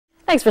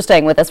Thanks for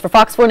staying with us. For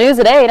Fox 4 News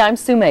at 8, I'm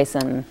Sue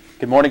Mason.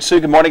 Good morning, Sue.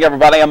 Good morning,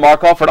 everybody. I'm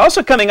Mark Alford.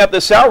 Also coming up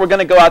this hour, we're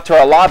going to go out to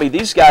our lobby.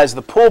 These guys,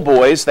 the Pool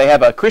Boys, they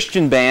have a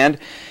Christian band,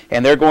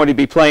 and they're going to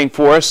be playing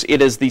for us. It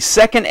is the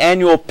second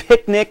annual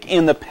Picnic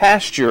in the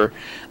Pasture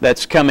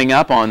that's coming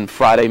up on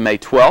Friday, May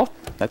 12th.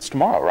 That's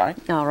tomorrow, right?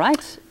 All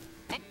right.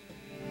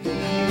 They're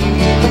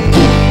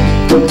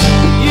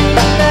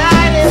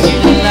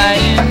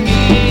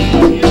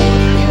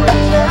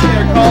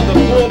called the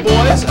Pool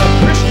Boys, a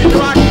Christian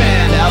rock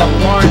band out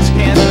of Lawrence,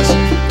 Kansas.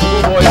 The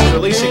Pool Boys are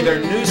releasing their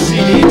new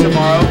CD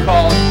tomorrow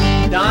called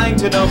Dying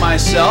to Know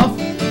Myself.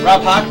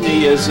 Rob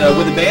Hockney is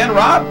with the band.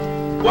 Rob,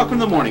 welcome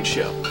to the morning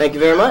show. Thank you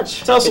very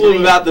much. Tell us a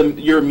little bit about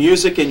your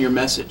music and your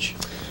message.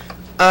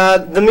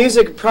 The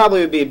music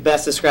probably would be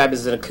best described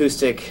as an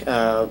acoustic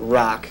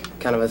rock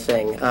kind of a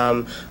thing.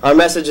 Our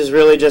message is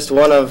really just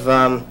one of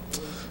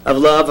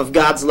love, of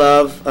God's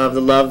love, of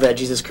the love that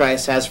Jesus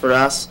Christ has for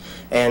us,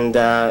 and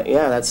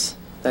yeah,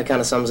 that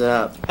kind of sums it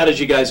up. How did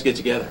you guys get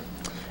together?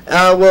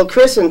 Well,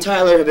 Chris and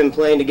Tyler have been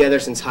playing together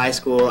since high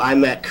school. I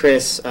met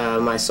Chris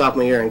my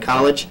sophomore year in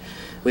college.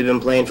 We've been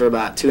playing for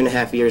about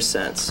 2.5 years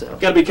since. So.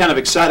 Got to be kind of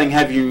exciting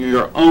having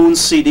your own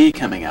CD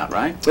coming out,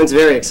 right? It's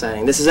very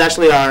exciting. This is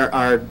actually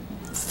our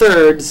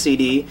third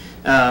CD.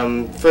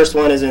 First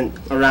one isn't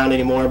around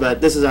anymore,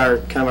 but this is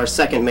our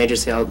second major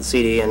sale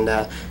CD, and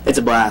it's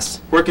a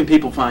blast. Where can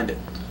people find it?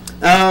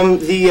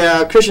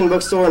 The Christian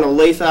bookstore in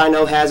Olathe, I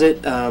know, has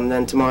it.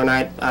 Then tomorrow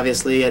night,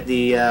 obviously, at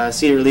the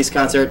CD release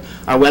concert.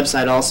 Our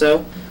website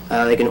also.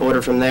 They can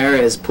order from there.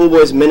 Is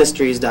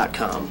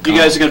poolboysministries.com. You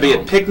guys are going to be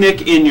at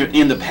Picnic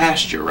in the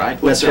Pasture,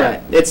 right? That's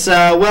right. It's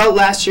well,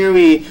 last year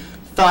we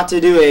thought to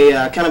do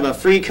a kind of a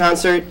free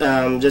concert,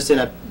 just in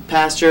a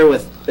pasture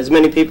with as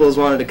many people as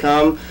wanted to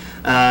come.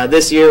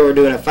 This year we're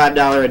doing a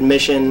 $5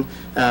 admission.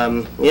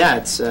 Yeah,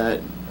 it's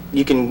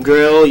you can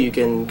grill, you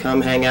can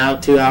come hang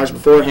out 2 hours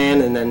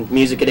beforehand, and then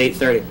music at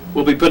 8:30.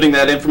 We'll be putting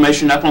that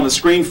information up on the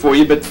screen for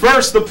you. But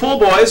first, the Pool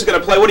Boys are going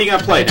to play. What are you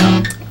going to play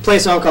now? Play a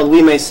song called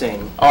We May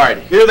Sing. All right,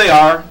 here they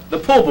are, the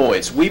Pool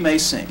Boys. We May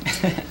Sing.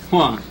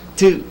 1,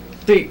 2,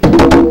 3.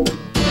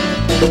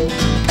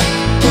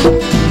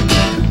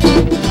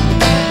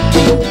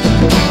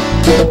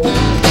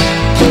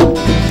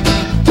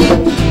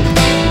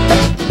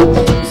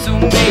 So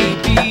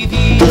maybe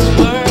these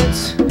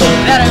words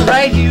that I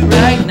write you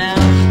right now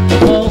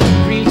won't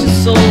reach a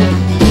soul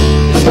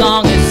as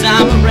long as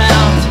I'm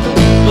around.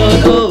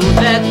 But oh,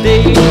 that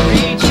they'd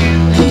reach you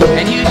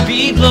and you'd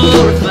be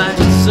glorified.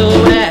 So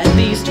at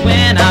least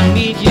when I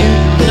meet you,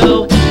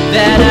 you'll know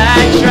that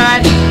I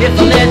tried. If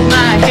I let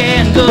my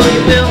hand go,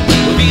 you will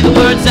be the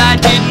words I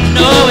didn't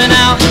know. And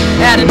I'll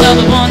add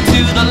another one to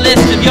the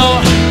list of your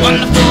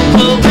wonderful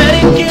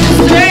poetic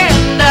gifts.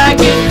 And I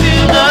get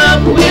filled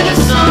up with a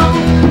song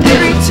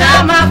every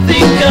time I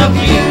think of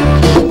you.